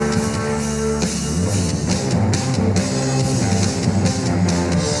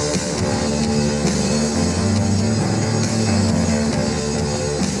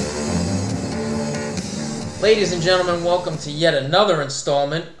Ladies and gentlemen, welcome to yet another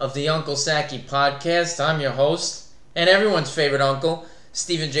installment of the Uncle Saki podcast. I'm your host, and everyone's favorite uncle,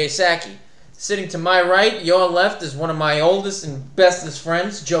 Stephen J. Saki. Sitting to my right, your left, is one of my oldest and bestest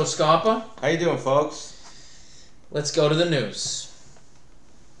friends, Joe Scarpa. How you doing, folks? Let's go to the news.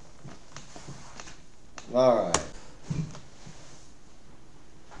 All right.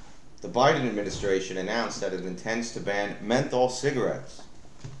 The Biden administration announced that it intends to ban menthol cigarettes.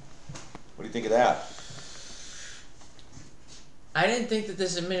 What do you think of that? I didn't think that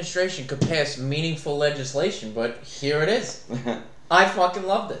this administration could pass meaningful legislation, but here it is. I fucking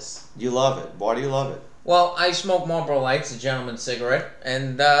love this. You love it. Why do you love it? Well, I smoke Marlboro Lights, a gentleman's cigarette,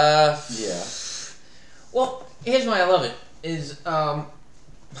 and Yeah. Well, here's why I love it, is, I'm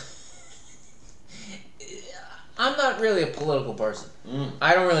not really a political person.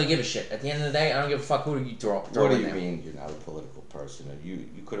 I don't really give a shit. At the end of the day, I don't give a fuck who you throw What do you in there. mean you're not a political person? You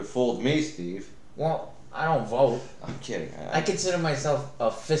could have fooled me, Steve. Well, I don't vote. I'm kidding. I consider myself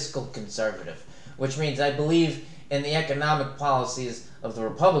a fiscal conservative, which means I believe in the economic policies of the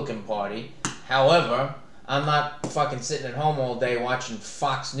Republican Party. However, I'm not fucking sitting at home all day watching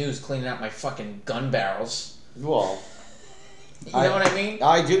Fox News cleaning out my fucking gun barrels. Well, You know what I mean?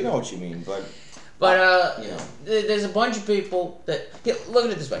 I do know what you mean, but... But, you know. there's a bunch of people that... Here, look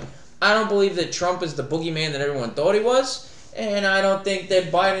at it this way. I don't believe that Trump is the boogeyman that everyone thought he was. And I don't think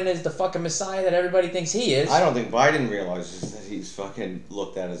that Biden is the fucking messiah that everybody thinks he is. I don't think Biden realizes that he's fucking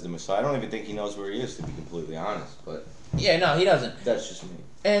looked at as the messiah. I don't even think he knows where he is, to be completely honest. But Yeah, no, he doesn't. that's just me.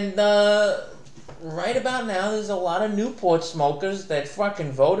 And, right about now, there's a lot of Newport smokers that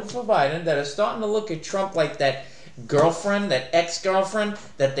fucking voted for Biden that are starting to look at Trump like that girlfriend, that ex-girlfriend,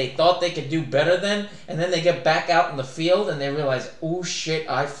 that they thought they could do better than, and then they get back out in the field and they realize, oh shit,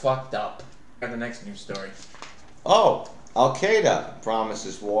 I fucked up. The next news story. Oh, Al-Qaeda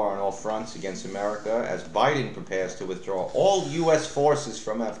promises war on all fronts against America as Biden prepares to withdraw all U.S. forces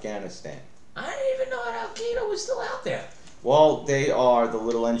from Afghanistan. I didn't even know that Al-Qaeda was still out there. Well, they are the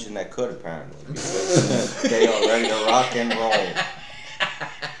little engine that could, apparently, because they are ready to rock and roll.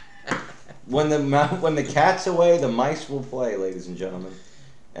 When the cat's away, the mice will play, ladies and gentlemen.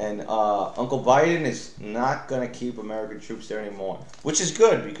 And Uncle Biden is not going to keep American troops there anymore, which is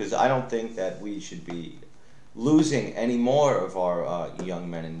good, because I don't think that we should be losing any more of our young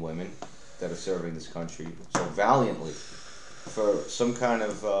men and women that are serving this country so valiantly for some kind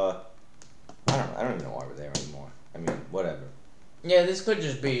of I don't even know why we're there anymore. I mean, whatever. Yeah, this could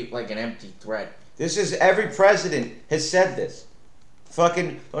just be like an empty threat. This is, every president has said this.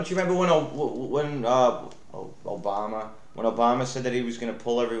 Fucking, don't you remember when Obama said that he was going to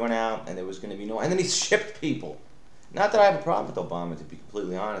pull everyone out and there was going to be no, and then he shipped people. Not that I have a problem with Obama, to be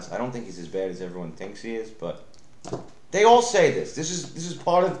completely honest. I don't think he's as bad as everyone thinks he is, but they all say this. This is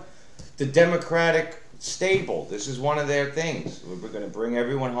part of the Democratic stable. This is one of their things. We're going to bring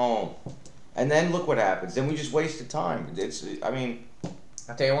everyone home. And then look what happens. Then we just wasted time.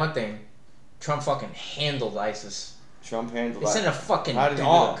 I'll tell you one thing. Trump fucking handled ISIS. Trump handled He sent a fucking How did he do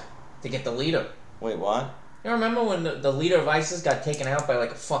dog that? to get the leader. Wait, what? You remember when the leader of ISIS got taken out by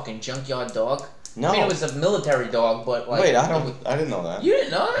like a fucking junkyard dog? No. I mean, it was a military dog, but like... Wait, I didn't know that. You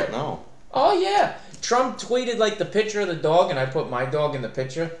didn't know that? No. Oh, yeah. Trump tweeted like the picture of the dog, and I put my dog in the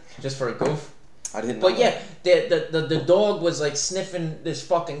picture, just for a goof. I didn't know But yeah, the dog was like sniffing this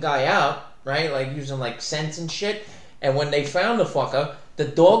fucking guy out, right? Like using like scents and shit. And when they found the fucker, the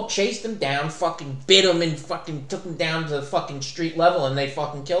dog chased him down, fucking bit him, and fucking took him down to the fucking street level, and they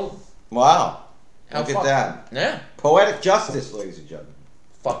fucking killed him. Wow. How Look fuck- at that. Yeah. Poetic justice, ladies and gentlemen.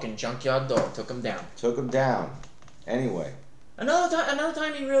 Fucking junkyard dog took him down. Took him down. Anyway. Another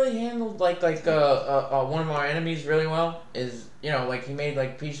time he really handled like one of our enemies really well is, you know, like he made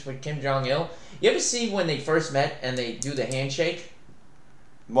like peace with Kim Jong-il. You ever see when they first met and they do the handshake?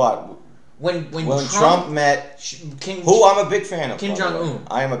 What? When Trump met who I'm a big fan of. Kim Jong-un.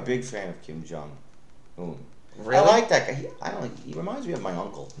 I am a big fan of Kim Jong-un. Really? I like that guy. He reminds me of my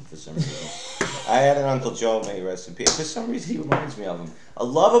uncle for some reason. I had an Uncle Joe, may he rest in peace. For some reason, he reminds me of him. A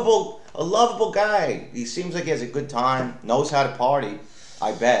lovable guy. He seems like he has a good time, knows how to party.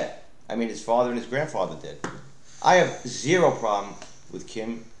 I bet. I mean, his father and his grandfather did. I have zero problem with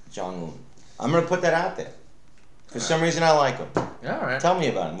Kim Jong-un. I'm gonna put that out there. For some reason, I like him. All right. Tell me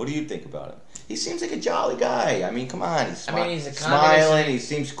about him. What do you think about him? He seems like a jolly guy. I mean, come on. He's he's a communist. smiling. He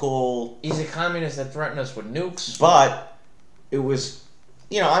seems cool. He's a communist that threatened us with nukes. But it was,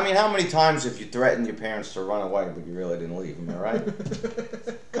 I mean, how many times have you threatened your parents to run away, but you really didn't leave? Am I right?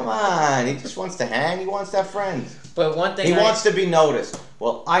 Come on. He just wants to hang. He wants to have friends. But one thing He wants to be noticed.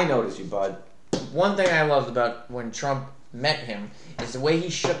 Well, I noticed you, bud. One thing I loved about when Trump met him is the way he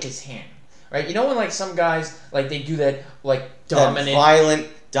shook his hand. right? You know when like some guys like they do that like That dominant, violent,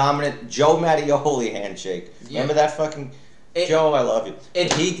 dominant Joe Mattioli handshake. Yeah. Remember that fucking Joe? I love you.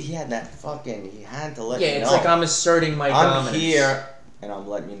 He had that fucking. He had to let yeah, me know. it's like I'm asserting my dominance. I'm here, and I'm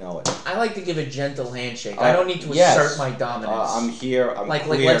letting you know it. I like to give a gentle handshake. I don't need to assert my dominance. I'm here. I'm like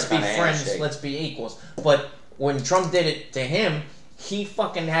clear, let's be kinda friends, handshake. let's be equals. But when Trump did it to him, he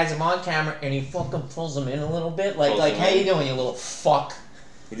fucking has him on camera and he fucking pulls him in a little bit, like how you doing, you little fuck?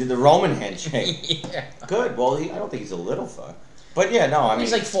 He did the Roman handshake. Yeah. Good. Well, I don't think he's a little fuck. But yeah, no, I mean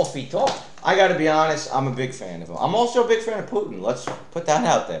he's like 4 feet tall. I got to be honest. I'm a big fan of him. I'm also a big fan of Putin. Let's put that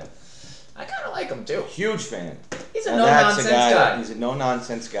out there. I kind of like him too. Huge fan. He's a no-nonsense guy. He's a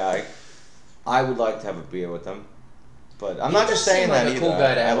no-nonsense guy. I would like to have a beer with him, but I'm He not just does saying seem like that a either. cool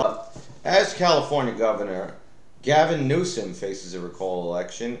guy to have. As California governor, Gavin Newsom faces a recall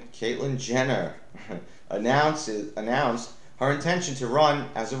election. Caitlyn Jenner announced her intention to run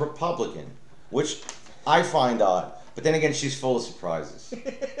as a Republican, which I find odd. But then again, she's full of surprises.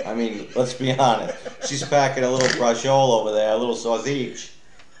 I mean, let's be honest. She's packing a little brachol over there, a little sausage.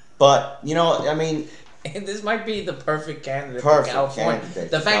 But, you know, I mean... This might be the perfect candidate for California.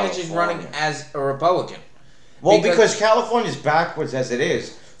 The fact that she's running as a Republican. Well, because California's backwards as it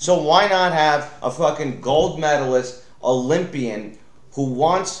is. So why not have a fucking gold medalist Olympian who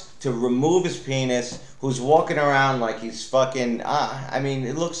wants to remove his penis, who's walking around like he's fucking... I mean,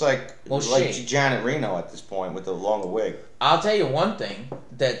 it looks like Janet Reno at this point with the longer wig. I'll tell you one thing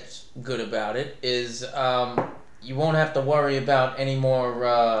that's good about it is you won't have to worry about any more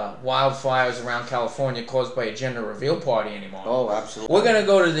wildfires around California caused by a gender reveal party anymore. Oh, absolutely. We're going to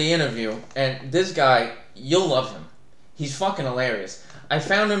go to the interview, and this guy, you'll love him. He's fucking hilarious. I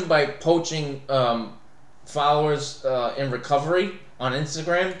found him by poaching followers in recovery on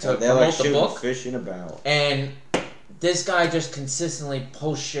Instagram to promote the book. Fish in a barrel. And this guy just consistently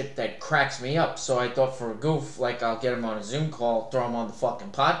posts shit that cracks me up. So I thought for a goof, like I'll get him on a Zoom call, throw him on the fucking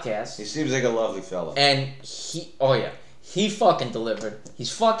podcast. He seems like a lovely fellow. And he fucking delivered.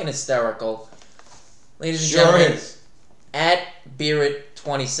 He's fucking hysterical. Ladies and gentlemen, at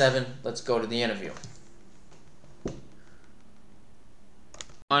Beerit27, let's go to the interview.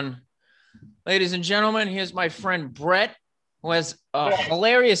 Ladies and gentlemen, here's my friend Brett, who has a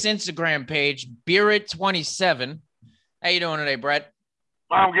hilarious Instagram page, Beerit27. How you doing today, Brett?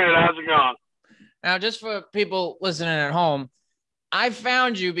 I'm good. How's it going? Now, just for people listening at home, I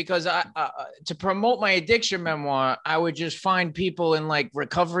found you because to promote my addiction memoir, I would just find people in like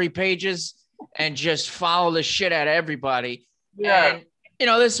recovery pages and just follow the shit out of everybody. Yeah. And, you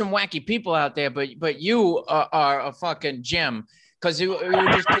know, there's some wacky people out there, but you are a fucking gem because you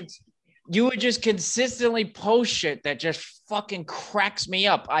would just consistently post shit that just fucking cracks me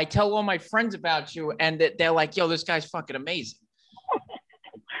up. I tell all my friends about you, and they're like, yo, this guy's fucking amazing.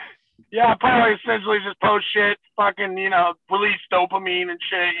 Yeah, I probably essentially just post shit, fucking, you know, release dopamine and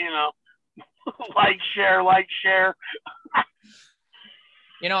shit, you know. like, share.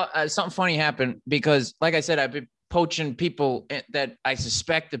 You know, something funny happened because, like I said, I've been poaching people that I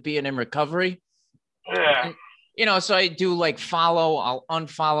suspect of being in recovery. Yeah. And, you know, so I do like follow, I'll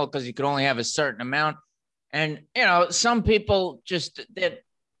unfollow because you could only have a certain amount. And, you know, some people just,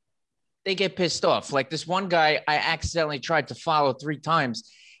 they get pissed off. Like this one guy, I accidentally tried to follow 3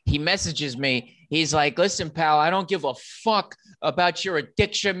 times. He messages me. He's like, listen, pal, I don't give a fuck about your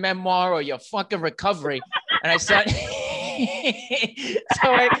addiction memoir or your fucking recovery. And I said,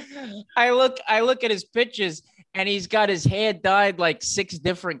 so I look at his pictures and he's got his hair dyed like 6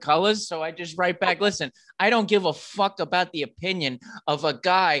 different colors. So I just write back, listen, I don't give a fuck about the opinion of a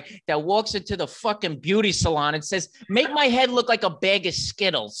guy that walks into the fucking beauty salon and says, make my head look like a bag of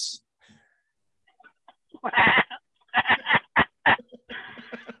Skittles.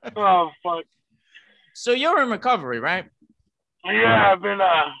 Oh, fuck. So you're in recovery, right? Yeah, I've been,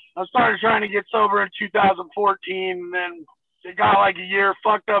 I started trying to get sober in 2014, and then it got like a year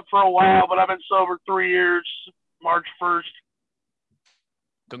fucked up for a while, but I've been sober 3 years, March 1st.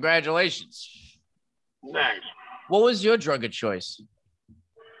 Congratulations. Thanks. What was your drug of choice?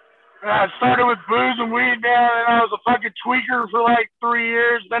 I started with booze and weed, man, and I was a fucking tweaker for like 3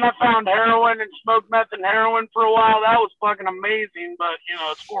 years. Then I found heroin and smoked meth and heroin for a while. That was fucking amazing, but, you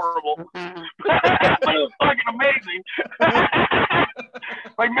know, it's horrible. But it was fucking amazing.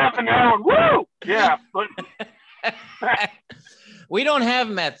 Like meth and heroin, woo! Yeah, but... We don't have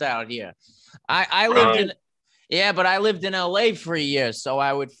meth out here. I lived but I lived in LA for a year, so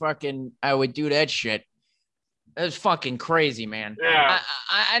I would do that shit. It was fucking crazy, man. Yeah.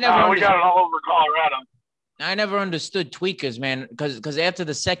 I never. We got it all over Colorado. I never understood tweakers, man, because after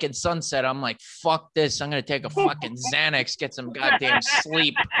the second sunset, I'm like, fuck this. I'm gonna take a fucking Xanax, get some goddamn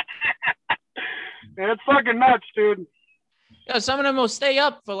sleep. And it's fucking nuts, dude. Yeah, some of them will stay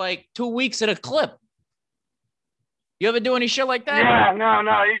up for like 2 weeks at a clip. You ever do any shit like that? Yeah,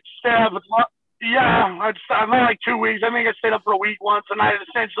 no. You stay up. Yeah, I'm like 2 weeks. I think I stayed up for a week once, and I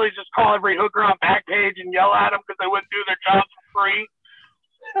essentially just call every hooker on Backpage and yell at them because they wouldn't do their job for free.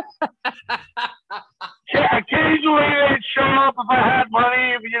 Yeah, occasionally they'd show up if I had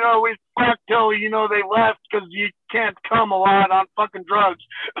money. You know, we fucked till, you know, they left because you can't come a lot on fucking drugs.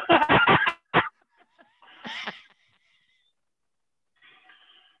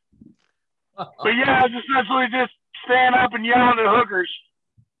 But yeah, it's essentially just stand up and yell at the hookers.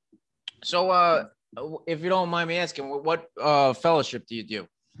 So, if you don't mind me asking, what fellowship do you do?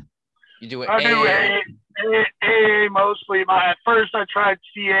 You do it? I do AA mostly. At first, I tried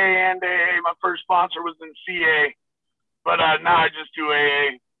CA and AA. My first sponsor was in CA, but now I just do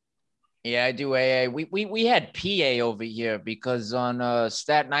AA. Yeah, I do AA. We had PA over here because on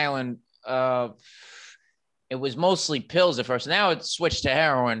Staten Island, it was mostly pills at first. Now it's switched to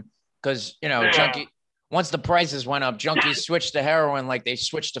heroin because, you know, junkie. Once the prices went up, junkies switched to heroin like they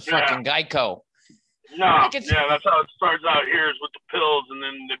switched to fucking Geico. No, that's how it starts out here is with the pills, and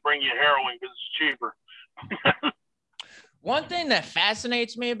then they bring you heroin because it's cheaper. One thing that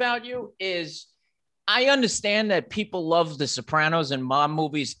fascinates me about you is I understand that people love The Sopranos and mob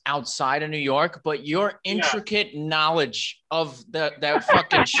movies outside of New York, but your intricate knowledge of that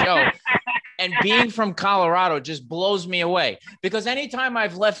fucking show and being from Colorado just blows me away. Because anytime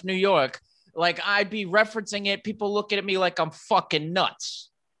I've left New York, like I'd be referencing it, people looking at me like I'm fucking nuts.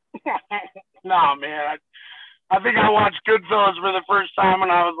 No, man. I think I watched Goodfellas for the first time when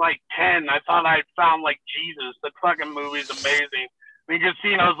I was like 10. I thought I'd found like Jesus. That fucking movie's amazing. I mean,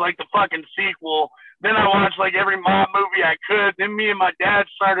 Casino's like the fucking sequel. Then I watched like every mob movie I could. Then me and my dad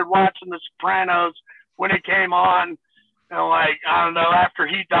started watching The Sopranos when it came on. And like, I don't know, after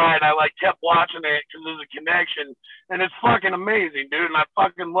he died, I like kept watching it because there's a connection. And it's fucking amazing, dude. And I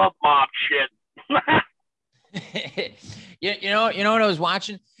fucking love mob shit. You know what I was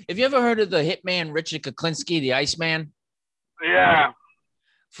watching? Have you ever heard of the hitman Richard Kuklinski, the Iceman? Yeah.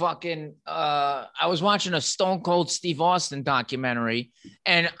 Fucking, I was watching a Stone Cold Steve Austin documentary,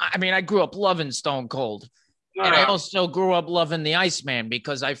 and I mean, I grew up loving Stone Cold, and I also grew up loving the Iceman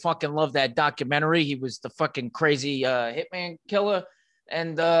because I fucking love that documentary. He was the fucking crazy hitman killer,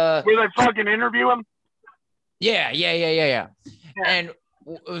 and where they fucking interview him? Yeah. And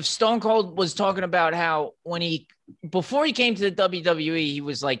Stone Cold was talking about how before he came to the WWE, he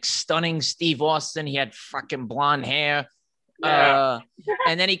was like stunning Steve Austin. He had fucking blonde hair. And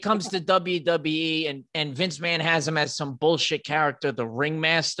then he comes to WWE and Vince McMahon has him as some bullshit character, the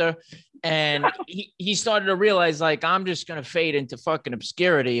Ringmaster. And he started to realize, like, I'm just going to fade into fucking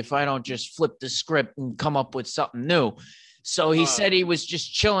obscurity if I don't just flip the script and come up with something new. So he said he was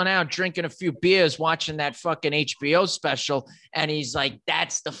just chilling out, drinking a few beers, watching that fucking HBO special. And he's like,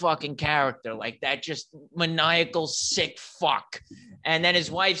 that's the fucking character, like that just maniacal, sick fuck. And then his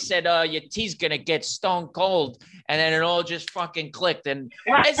wife said, your tea's going to get stone cold. And then it all just fucking clicked. And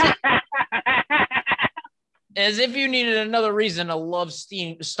as if you needed another reason to love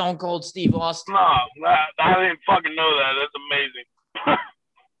Stone Cold Steve Austin. No, I didn't fucking know that. That's amazing.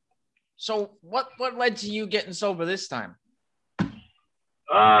 So what led to you getting sober this time?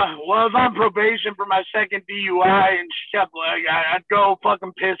 Well, I was on probation for my second DUI, and she kept like, I'd go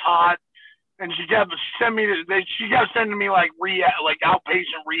fucking piss hot, and she kept sending me like rehab, like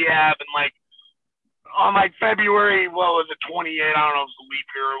outpatient rehab, and like on like February, what was it, 28? I don't know if it was a leap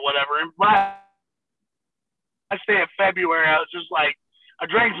year or whatever. And last day of February, I was just like, I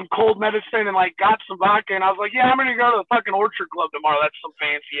drank some cold medicine and like got some vodka, and I was like, yeah, I'm gonna go to the fucking Orchard Club tomorrow. That's some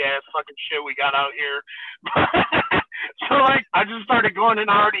fancy ass fucking shit we got out here. So like, I just started going, and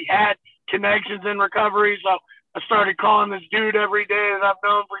I already had connections in recovery, so I started calling this dude every day that I've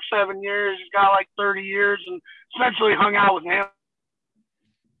known for 7 years. He's got like 30 years, and essentially hung out with him.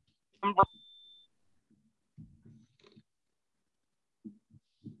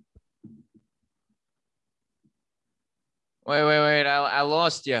 Wait. I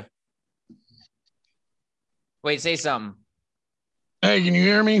lost you. Wait, say something. Hey, can you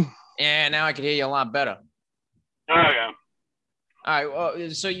hear me? Yeah, now I can hear you a lot better. Oh, yeah. All right. Well,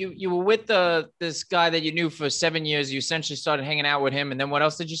 so you were with this guy that you knew for 7 years. You essentially started hanging out with him, and then what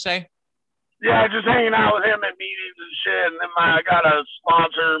else did you say? Yeah, just hanging out with him at meetings and shit. And then I got a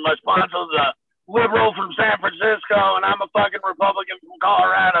sponsor. My sponsor's a liberal from San Francisco, and I'm a fucking Republican from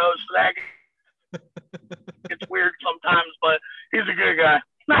Colorado. So that it's weird sometimes, but he's a good guy.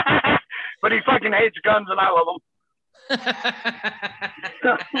 But he fucking hates guns, and I love him.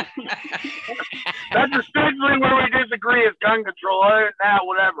 That's essentially where we disagree is gun control. Other than that,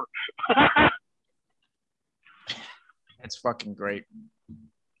 whatever. That's fucking great.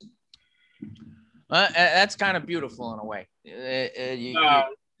 That's kind of beautiful in a way.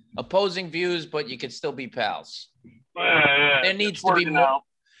 Opposing views, but you could still be pals. Yeah, there needs to be more. Out.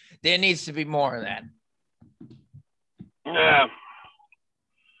 There needs to be more of that. Yeah.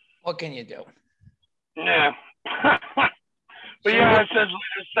 What can you do? Yeah. But I essentially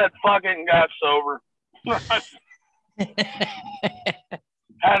just said fuck it and got sober.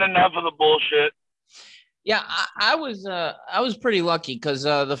 Had enough of the bullshit. Yeah, I was pretty lucky because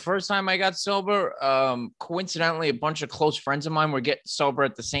the first time I got sober, coincidentally, a bunch of close friends of mine were getting sober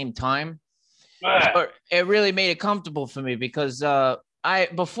at the same time. So it really made it comfortable for me because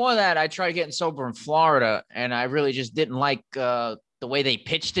before that I tried getting sober in Florida and I really just didn't like the way they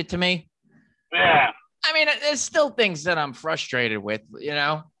pitched it to me. Yeah. I mean, there's still things that I'm frustrated with, you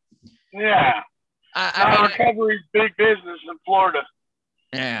know. Yeah. I mean, recovery's big business in Florida.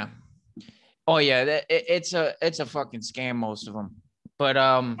 Yeah. Oh yeah, it's a fucking scam, most of them. But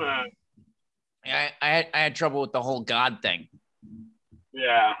I had trouble with the whole God thing.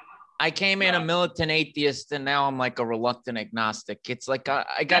 Yeah. I came in a militant atheist, and now I'm like a reluctant agnostic. It's like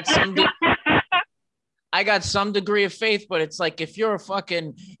I got some degree of faith, but it's like if you're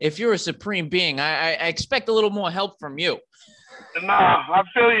a supreme being, I expect a little more help from you. No, I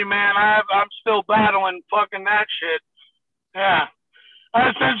feel you, man. I'm still battling fucking that shit. Yeah. I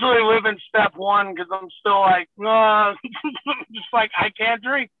essentially live in step one because I'm still like, just like, I can't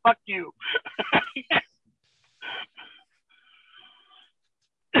drink. Fuck you.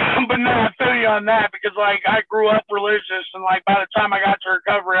 But no, I feel you on that because, like, I grew up religious and, like, by the time I got to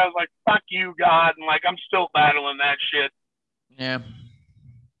recovery, I was like, fuck you, God. And, like, I'm still battling that shit. Yeah.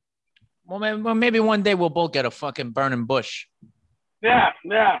 Well, maybe one day we'll both get a fucking burning bush. Yeah.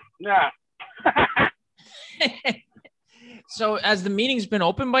 So, has the meetings been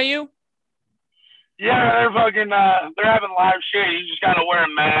open by you? Yeah, they're fucking, they're having live shit. You just gotta wear a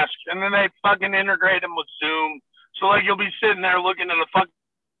mask. And then they fucking integrate them with Zoom. So, like, you'll be sitting there looking at a fucking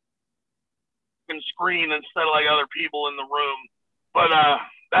screen instead of, like, other people in the room. But,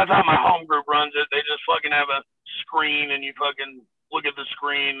 that's how my home group runs it. They just fucking have a screen and you fucking look at the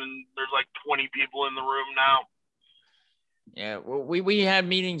screen and there's, like, 20 people in the room now. Yeah, well, we had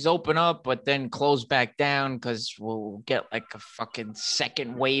meetings open up, but then close back down because we'll get like a fucking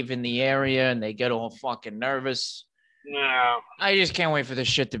second wave in the area and they get all fucking nervous. Yeah. I just can't wait for this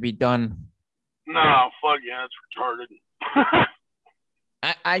shit to be done. No, fuck yeah, it's retarded.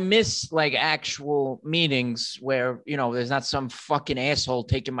 I miss like actual meetings where, you know, there's not some fucking asshole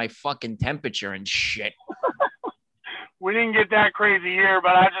taking my fucking temperature and shit. We didn't get that crazy here,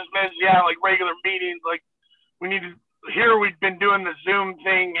 but I just miss, like regular meetings. Like we need to. Here we've been doing the Zoom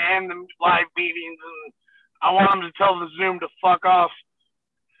thing and the live meetings, and I want them to tell the Zoom to fuck off.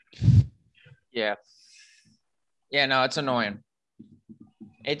 Yeah. Yeah, no, it's annoying.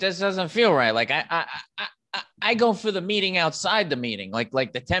 It just doesn't feel right. Like I go for the meeting outside the meeting, like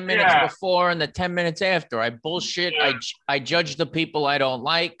the 10 minutes before and the 10 minutes after. I bullshit. Yeah. I judge the people I don't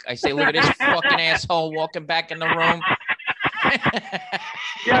like. I say, look at this fucking asshole walking back in the room.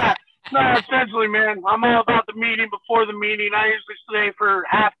 Yeah. No, essentially, man, I'm all about the meeting before the meeting. I usually stay for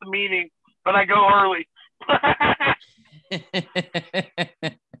half the meeting, but I go early.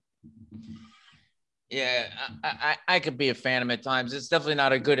 Yeah, I could be a phantom at times. It's definitely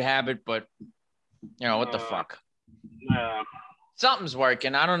not a good habit, but, you know, what the fuck? Yeah. Something's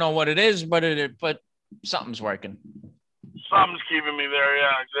working. I don't know what it is, but something's working. Something's keeping me there,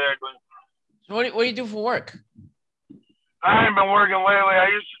 yeah, exactly. So what do you do for work? I ain't been working lately. I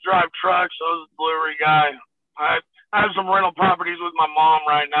used to drive trucks. I was a delivery guy. I have some rental properties with my mom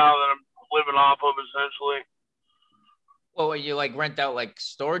right now that I'm living off of, essentially. Well, you like rent out like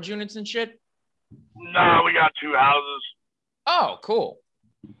storage units and shit? No, we got 2 houses. Oh, cool.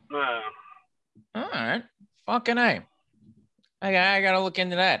 Yeah. All right. Fucking A. I gotta look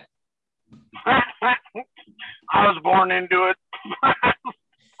into that. I was born into it.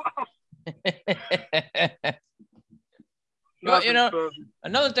 Well, you know,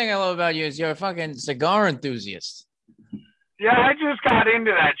 another thing I love about you is you're a fucking cigar enthusiast. Yeah, I just got into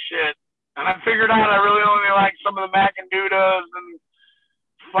that shit. And I figured out I really only like some of the Macandutas and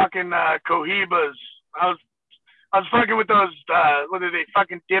fucking Cohibas. I was fucking with those, whether they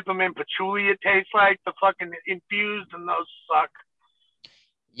fucking dip them in patchouli, it tastes like, the fucking infused, and those suck.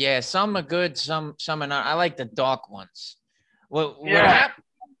 Yeah, some are good, some are not. I like the dark ones. What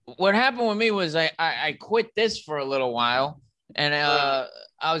happened with me was I quit this for a little while. And I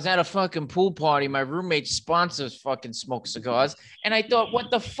was at a fucking pool party. My roommate's sponsors fucking smoke cigars. And I thought,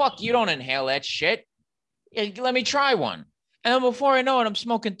 what the fuck? You don't inhale that shit. Let me try one. And then before I know it, I'm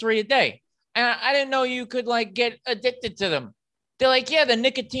smoking 3 a day. And I didn't know you could like get addicted to them. They're like, yeah, the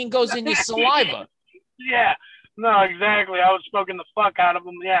nicotine goes in your saliva. Yeah. No, exactly. I was smoking the fuck out of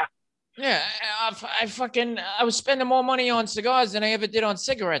them. Yeah. Yeah, I was spending more money on cigars than I ever did on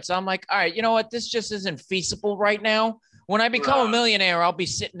cigarettes. I'm like, all right, you know what? This just isn't feasible right now. When I become a millionaire, I'll be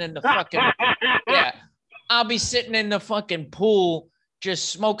sitting in the fucking, yeah, I'll be sitting in the fucking pool, just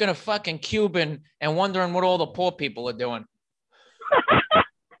smoking a fucking Cuban and wondering what all the poor people are doing.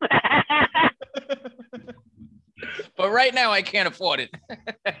 But right now, I can't afford it.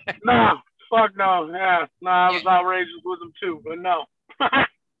 No, fuck no. Yeah, no, I was outrageous with them too, but no.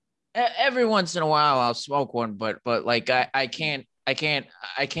 Every once in a while, I'll smoke one, but like I can't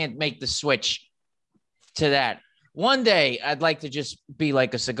make the switch to that. One day, I'd like to just be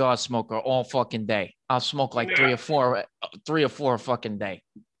like a cigar smoker all fucking day. I'll smoke like three or four a fucking day.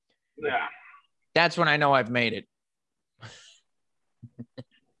 Yeah. That's when I know I've made it.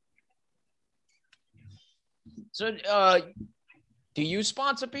 So, do you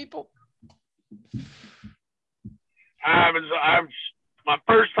sponsor people? I'm my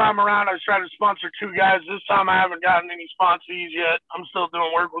first time around. I was trying to sponsor 2 guys. This time, I haven't gotten any sponsees yet. I'm still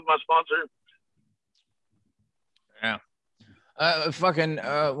doing work with my sponsor. Yeah.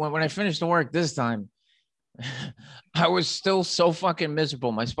 When I finished the work this time, I was still so fucking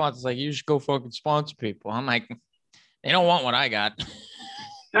miserable. My sponsor's like, you should go fucking sponsor people. I'm like, they don't want what I got.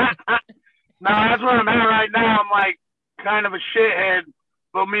 No, that's where I'm at right now. I'm like kind of a shithead,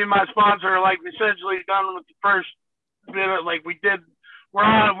 but me and my sponsor are like essentially done with the first bit of like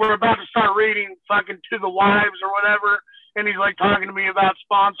we're about to start reading fucking To the Wives or whatever, and he's like talking to me about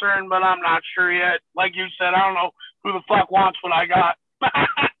sponsoring, but I'm not sure yet. Like you said, I don't know who the fuck wants what I got.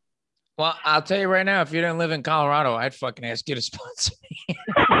 Well, I'll tell you right now, if you didn't live in Colorado, I'd fucking ask you to sponsor me.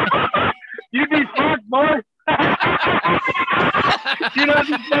 You'd be fucked, boy. You know,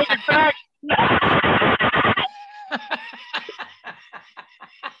 just make it back.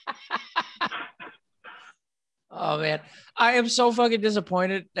 Oh man, I am so fucking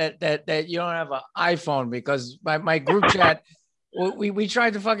disappointed that you don't have an iPhone, because my group chat, we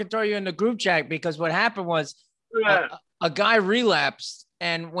tried to fucking throw you in the group chat, because what happened was a guy relapsed,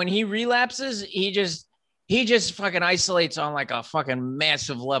 and when he relapses, he just fucking isolates on like a fucking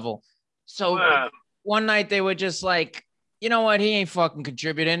massive level. So one night they were just like, you know what? He ain't fucking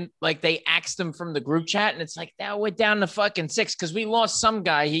contributing. Like they axed him from the group chat, and it's like, now we're down to fucking 6 because we lost some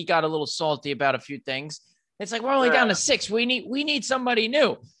guy. He got a little salty about a few things. It's like, we're only down to 6. We need somebody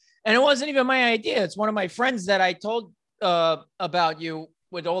new. And it wasn't even my idea. It's one of my friends that I told about you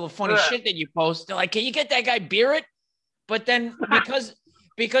with all the funny shit that you post. They're like, can you get that guy Beer-It? But then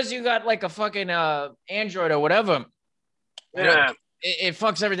because you got like a fucking Android or whatever, it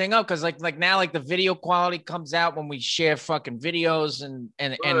fucks everything up, because like now like the video quality comes out when we share fucking videos, and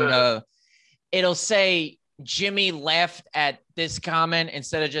it'll say Jimmy laughed at this comment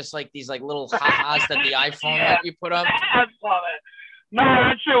instead of just like these like little ha-has that the iPhone that you put up. I saw that. No,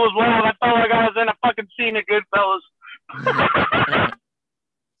 that shit was wild. I felt like I was in a fucking scene of Goodfellas.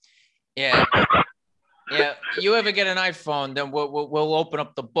 Yeah. You ever get an iPhone, then we'll open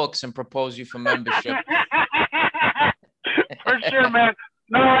up the books and propose you for membership. For sure, man.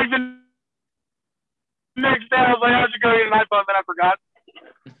 No, even next day I was like, I should go get an iPhone, then I forgot.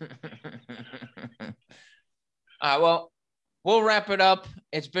 Well, we'll wrap it up.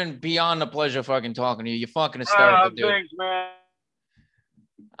 It's been beyond a pleasure fucking talking to you. You're fucking hysterical, dude. Thanks, man.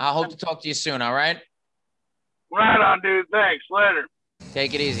 I hope to talk to you soon, all right? Right on, dude. Thanks. Later.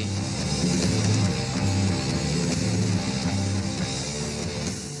 Take it easy.